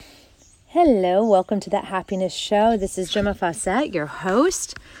Hello, welcome to That Happiness Show. This is Gemma Fawcett, your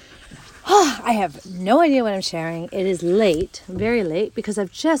host. I have no idea what I'm sharing. It is late, very late, because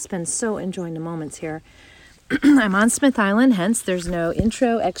I've just been so enjoying the moments here. I'm on Smith Island, hence there's no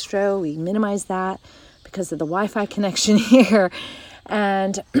intro, extra. We minimize that because of the Wi-Fi connection here.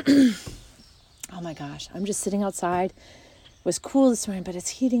 And oh my gosh, I'm just sitting outside. It was cool this morning, but it's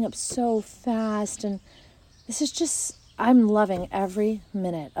heating up so fast. And this is just, I'm loving every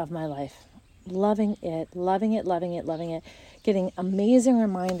minute of my life. Loving it. Getting amazing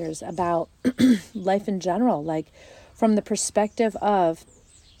reminders about life in general, like from the perspective of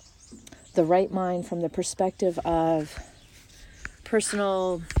the right mind, from the perspective of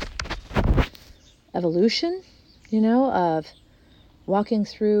personal evolution, of walking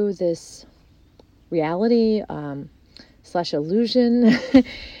through this reality / illusion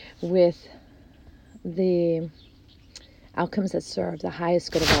with the outcomes that serve the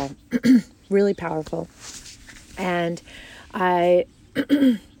highest good of all. Really powerful. And I,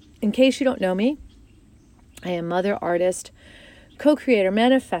 in case you don't know me, I am mother, artist, co-creator,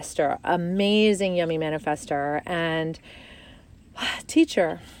 manifester, amazing, yummy manifester, and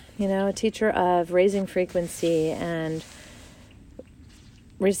teacher, a teacher of raising frequency and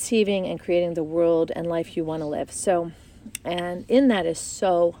receiving and creating the world and life you want to live. So, and in that is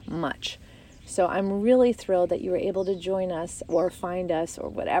so much. So I'm really thrilled that you were able to join us or find us or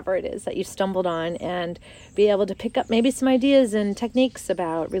whatever it is that you stumbled on and be able to pick up maybe some ideas and techniques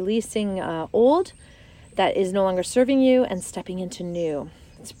about releasing old that is no longer serving you and stepping into new.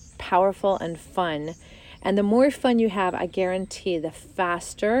 It's powerful and fun. And the more fun you have, I guarantee the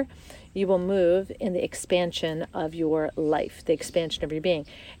faster you will move in the expansion of your life, the expansion of your being.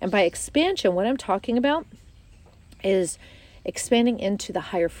 And by expansion, what I'm talking about is expanding into the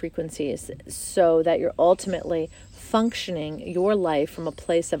higher frequencies so that you're ultimately functioning your life from a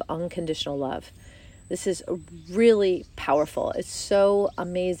place of unconditional love. This is really powerful. It's so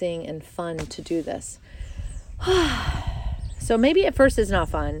amazing and fun to do this. So maybe at first it's not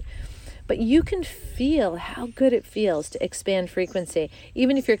fun, but you can feel how good it feels to expand frequency.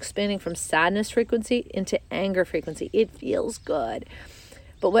 Even if you're expanding from sadness frequency into anger frequency, it feels good.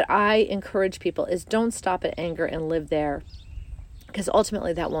 But what I encourage people is don't stop at anger and live there, because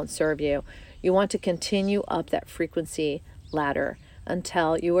ultimately that won't serve you. You want to continue up that frequency ladder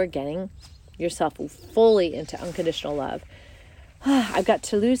until you are getting yourself fully into unconditional love. I've got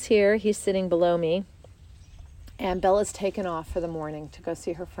Toulouse here. He's sitting below me. And Bella's taken off for the morning to go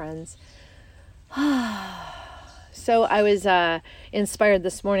see her friends. So I was inspired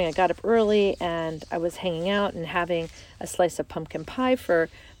this morning. I got up early and I was hanging out and having a slice of pumpkin pie for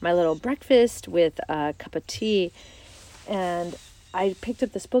my little breakfast with a cup of tea. And I picked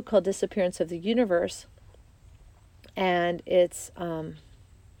up this book called Disappearance of the Universe. And it's,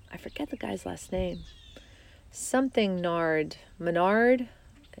 I forget the guy's last name. Something Menard.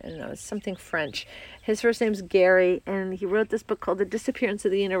 I don't know, it's something French. His first name's Gary, and he wrote this book called The Disappearance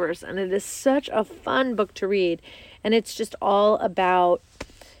of the Universe, and it is such a fun book to read, and it's just all about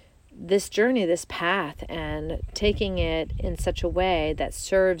this journey, this path, and taking it in such a way that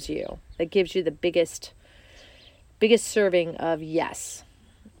serves you, that gives you the biggest serving of yes,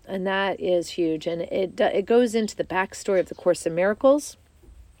 and that is huge, and it goes into the backstory of the Course in Miracles.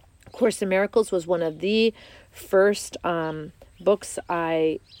 Course in Miracles was one of the first books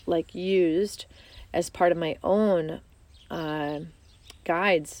I used as part of my own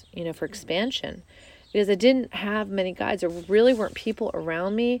guides, for expansion, because I didn't have many guides. There really weren't people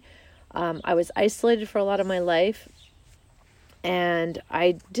around me. I was isolated for a lot of my life, and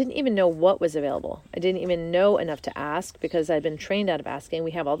I didn't even know what was available. I didn't even know enough to ask because I'd been trained out of asking.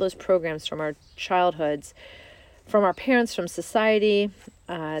 We have all those programs from our childhoods, from our parents, from society,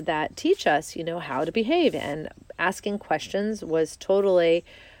 that teach us, how to behave. And asking questions was totally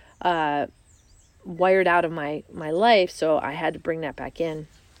wired out of my life, so I had to bring that back in.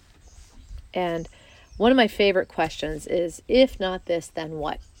 And one of my favorite questions is, if not this, then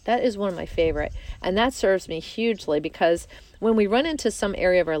what? That is one of my favorite. And that serves me hugely because when we run into some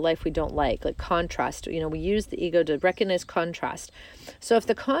area of our life we don't like contrast, we use the ego to recognize contrast. So if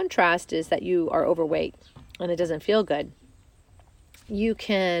the contrast is that you are overweight and it doesn't feel good, you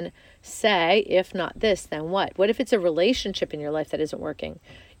can say, if not this, then what? What if it's a relationship in your life that isn't working?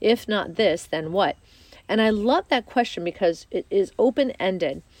 If not this, then what? And I love that question because it is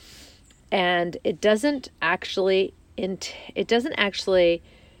open-ended, and it doesn't actually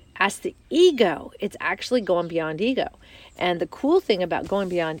ask the ego. It's actually going beyond ego. And the cool thing about going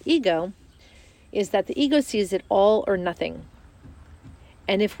beyond ego is that the ego sees it all or nothing.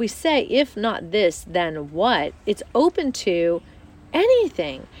 And if we say, if not this, then what? It's open to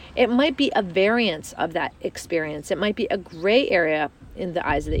anything. It might be a variance of that experience. It might be a gray area in the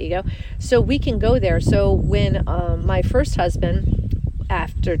eyes of the ego. So we can go there. So when my first husband,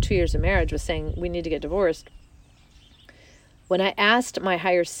 after 2 years of marriage, was saying we need to get divorced, when I asked my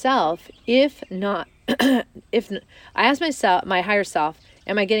higher self, if not, if I asked myself, my higher self,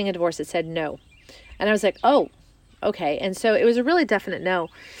 am I getting a divorce? It said no. And I was like, oh, okay. And so it was a really definite no.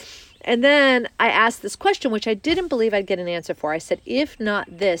 And then I asked this question, which I didn't believe I'd get an answer for. I said, if not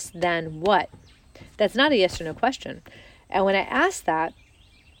this, then what? That's not a yes or no question. And when I asked that,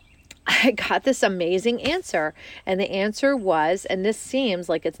 I got this amazing answer. And the answer was, and this seems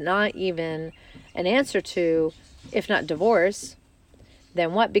like it's not even an answer to, if not divorce,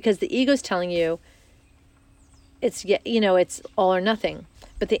 then what? Because the ego's telling you it's, it's all or nothing.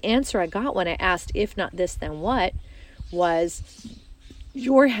 But the answer I got when I asked, if not this, then what, was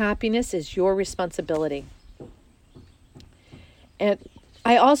your happiness is your responsibility. And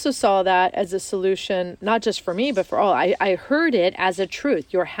I also saw that as a solution, not just for me, but for all. I heard it as a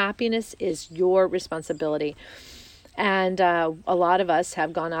truth. Your happiness is your responsibility. And a lot of us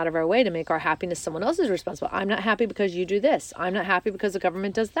have gone out of our way to make our happiness someone else's responsible. I'm not happy because you do this. I'm not happy because the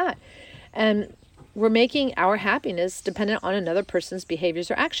government does that. And we're making our happiness dependent on another person's behaviors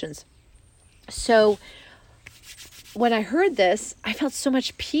or actions. So when I heard this, I felt so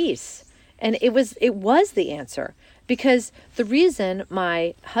much peace. And it was the answer. Because the reason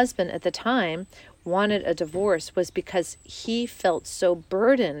my husband at the time wanted a divorce was because he felt so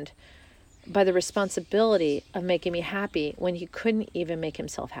burdened by the responsibility of making me happy when he couldn't even make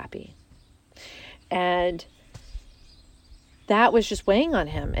himself happy. And that was just weighing on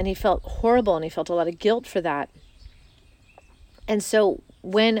him, and he felt horrible, and he felt a lot of guilt for that. And so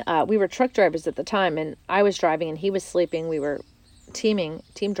when we were truck drivers at the time, and I was driving and he was sleeping, we were team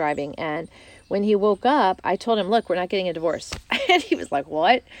driving, and when he woke up, I told him, look, we're not getting a divorce. And he was like,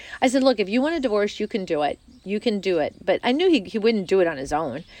 what? I said, look, if you want a divorce, you can do it. You can do it. But I knew he wouldn't do it on his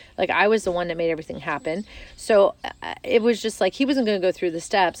own. Like, I was the one that made everything happen. So it was just like he wasn't going to go through the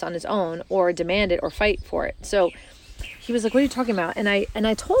steps on his own or demand it or fight for it. So he was like, what are you talking about? And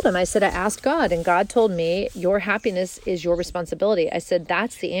I told him, I said, I asked God, and God told me, your happiness is your responsibility. I said,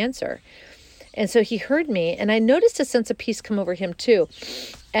 that's the answer. And so he heard me, and I noticed a sense of peace come over him too.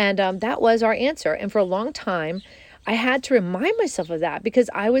 And that was our answer. And for a long time, I had to remind myself of that because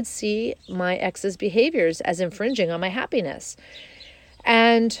I would see my ex's behaviors as infringing on my happiness.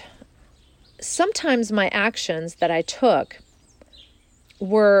 And sometimes my actions that I took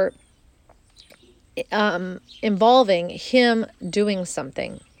were involving him doing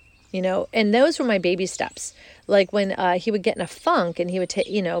something, and those were my baby steps. Like when he would get in a funk and he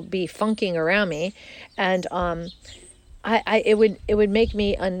would be funking around me, and it would make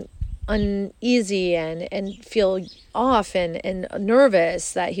me uneasy and feel off and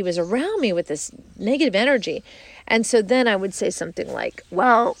nervous that he was around me with this negative energy. And so then I would say something like,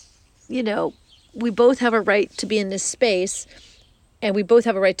 well, we both have a right to be in this space, and we both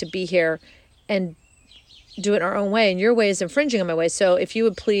have a right to be here and do it in our own way, and your way is infringing on my way. So if you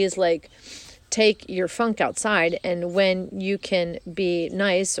would please take your funk outside, and when you can be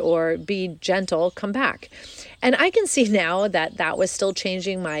nice or be gentle, come back. And I can see now that was still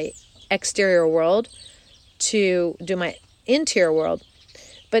changing my exterior world to do my interior world.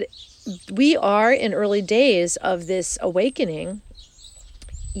 But we are in early days of this awakening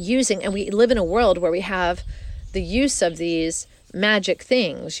and we live in a world where we have the use of these magic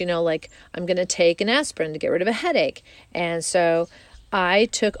things, like I'm going to take an aspirin to get rid of a headache. And so I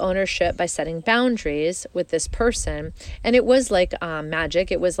took ownership by setting boundaries with this person. And it was like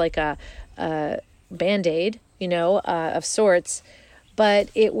magic. It was like a Band-Aid, of sorts. But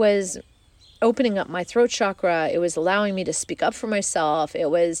it was opening up my throat chakra. It was allowing me to speak up for myself. It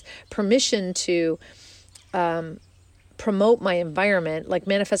was permission to promote my environment,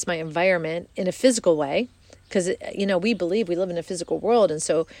 manifest my environment in a physical way. Because, we believe we live in a physical world. And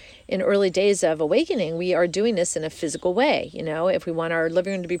so in early days of awakening, we are doing this in a physical way. If we want our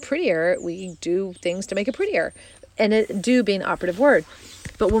living room to be prettier, we do things to make it prettier. And it do being an operative word.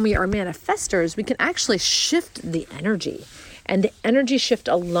 But when we are manifestors, we can actually shift the energy. And the energy shift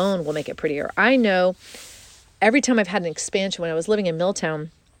alone will make it prettier. I know every time I've had an expansion, when I was living in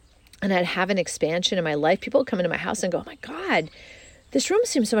Milltown, and I'd have an expansion in my life, people would come into my house and go, oh my God, this room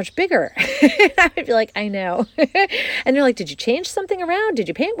seems so much bigger. And I would be like, I know. And they're like, did you change something around? Did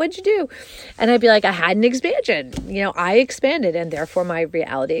you paint? What'd you do? And I'd be like, I had an expansion. I expanded, and therefore my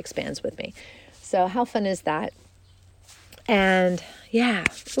reality expands with me. So how fun is that? And yeah,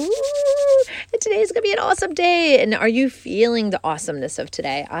 and today's going to be an awesome day. And are you feeling the awesomeness of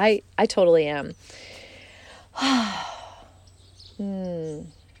today? I totally am.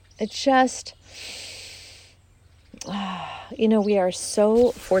 It's just, we are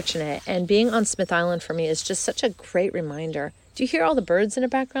so fortunate. And being on Smith Island for me is just such a great reminder. Do you hear all the birds in the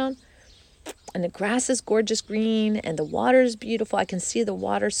background? And the grass is gorgeous green and the water is beautiful. I can see the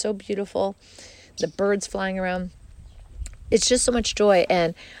water so beautiful. The birds flying around. It's just so much joy.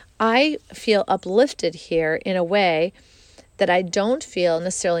 And I feel uplifted here in a way that I don't feel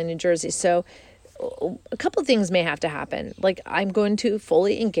necessarily in New Jersey. So a couple of things may have to happen. Like, I'm going to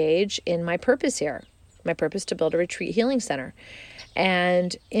fully engage in my purpose here, my purpose to build a retreat healing center.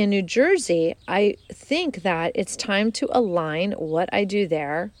 And in New Jersey, I think that it's time to align what I do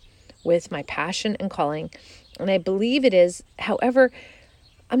there with my passion and calling. And I believe it is. However,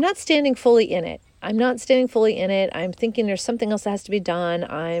 I'm not standing fully in it. I'm thinking there's something else that has to be done.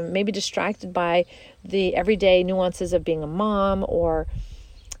 I'm maybe distracted by the everyday nuances of being a mom or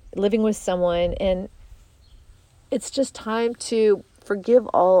living with someone. And it's just time to forgive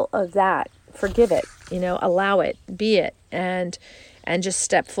all of that. Forgive it, allow it, be it, and just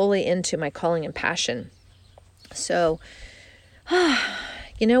step fully into my calling and passion. So,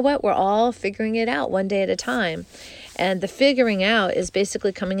 you know what? We're all figuring it out one day at a time. And the figuring out is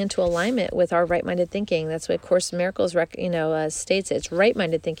basically coming into alignment with our right-minded thinking. That's what Course in Miracles states. It's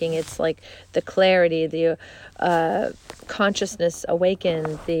right-minded thinking. It's like the clarity, the consciousness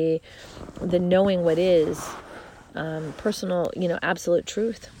awakened, the knowing what is, personal, absolute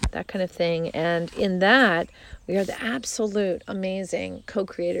truth, that kind of thing. And in that, we are the absolute amazing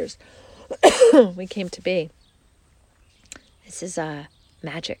co-creators we came to be. This is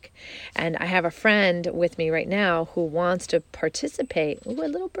magic. And I have a friend with me right now who wants to participate. Ooh, a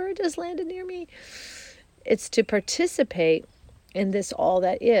little bird just landed near me. It's to participate in this all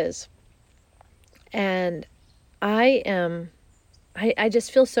that is. And I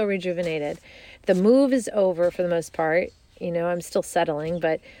just feel so rejuvenated. The move is over for the most part. I'm still settling,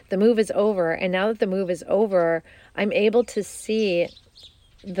 but the move is over. And now that the move is over, I'm able to see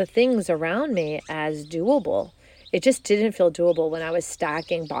the things around me as doable. It just didn't feel doable when I was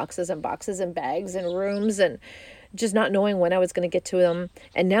stacking boxes and boxes and bags and rooms and just not knowing when I was going to get to them.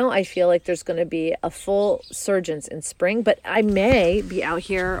 And now I feel like there's going to be a full surgence in spring, but I may be out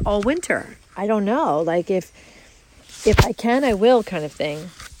here all winter. I don't know. Like if I can, I will kind of thing.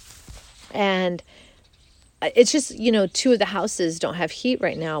 And it's just, two of the houses don't have heat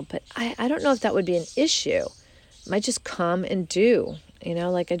right now, but I don't know if that would be an issue. I might just come and do, I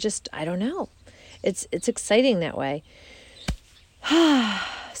don't know. It's exciting that way.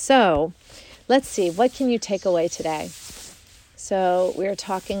 So let's see, what can you take away today? So we're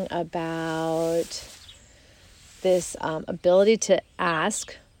talking about this ability to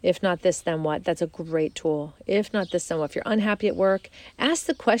ask, if not this, then what? That's a great tool. If not this, then what? If you're unhappy at work, ask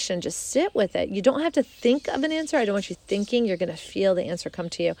the question, just sit with it. You don't have to think of an answer. I don't want you thinking. You're going to feel the answer come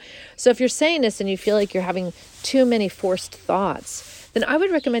to you. So if you're saying this and you feel like you're having too many forced thoughts, then I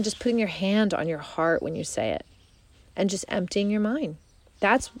would recommend just putting your hand on your heart when you say it and just emptying your mind.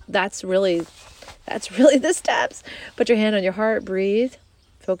 That's really the steps. Put your hand on your heart, breathe,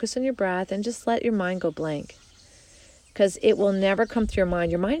 focus on your breath, and just let your mind go blank. Because it will never come through your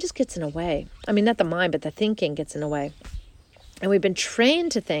mind. Your mind just gets in the way. I mean, not the mind, but the thinking gets in the way. And we've been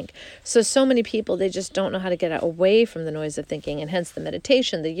trained to think. So many people, they just don't know how to get away from the noise of thinking. And hence the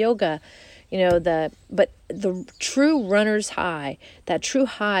meditation, the yoga, but the true runner's high, that true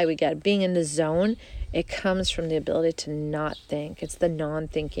high we get being in the zone, it comes from the ability to not think. It's the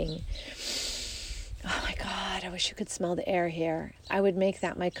non-thinking. Oh my God, I wish you could smell the air here. I would make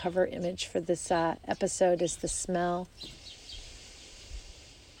that my cover image for this episode, is the smell.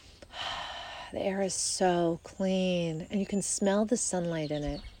 The air is so clean and you can smell the sunlight in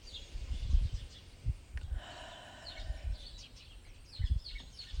it.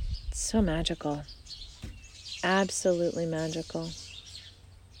 It's so magical. Absolutely magical.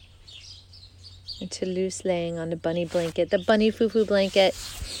 And Toulouse laying on the bunny blanket, the bunny foo-foo blanket.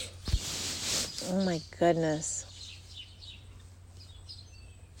 Oh my goodness.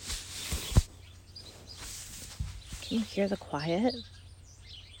 Can you hear the quiet?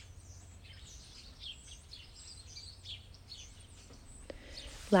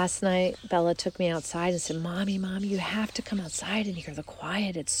 Last night, Bella took me outside and said, Mommy, you have to come outside and hear the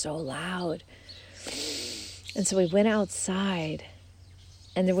quiet. It's so loud. And so we went outside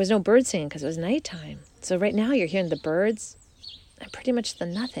and there was no bird singing because it was nighttime. So right now you're hearing the birds and pretty much the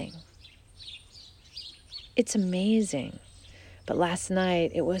nothing. It's amazing. But last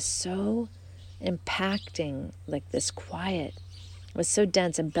night it was so impacting, like this quiet. It was so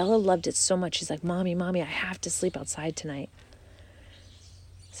dense and Bella loved it so much. She's like, Mommy, I have to sleep outside tonight.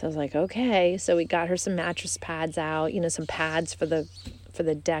 So I was like, okay. So we got her some mattress pads out, some pads for the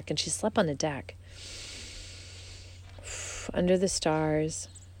deck, and she slept on the deck under the stars.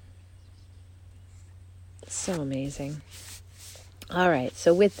 So amazing. All right.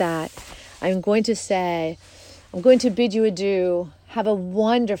 So with that, I'm going to bid you adieu. Have a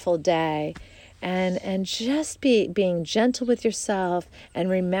wonderful day. And just being gentle with yourself and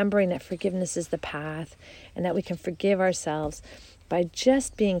remembering that forgiveness is the path and that we can forgive ourselves by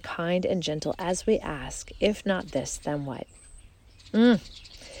just being kind and gentle as we ask. If not this, then what?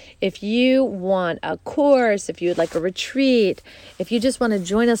 If you want a course, if you would like a retreat, if you just want to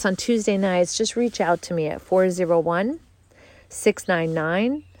join us on Tuesday nights, just reach out to me at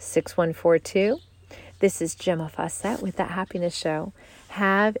 401-699-6142. This is Gemma Fawcett with That Happiness Show.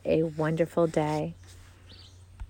 Have a wonderful day.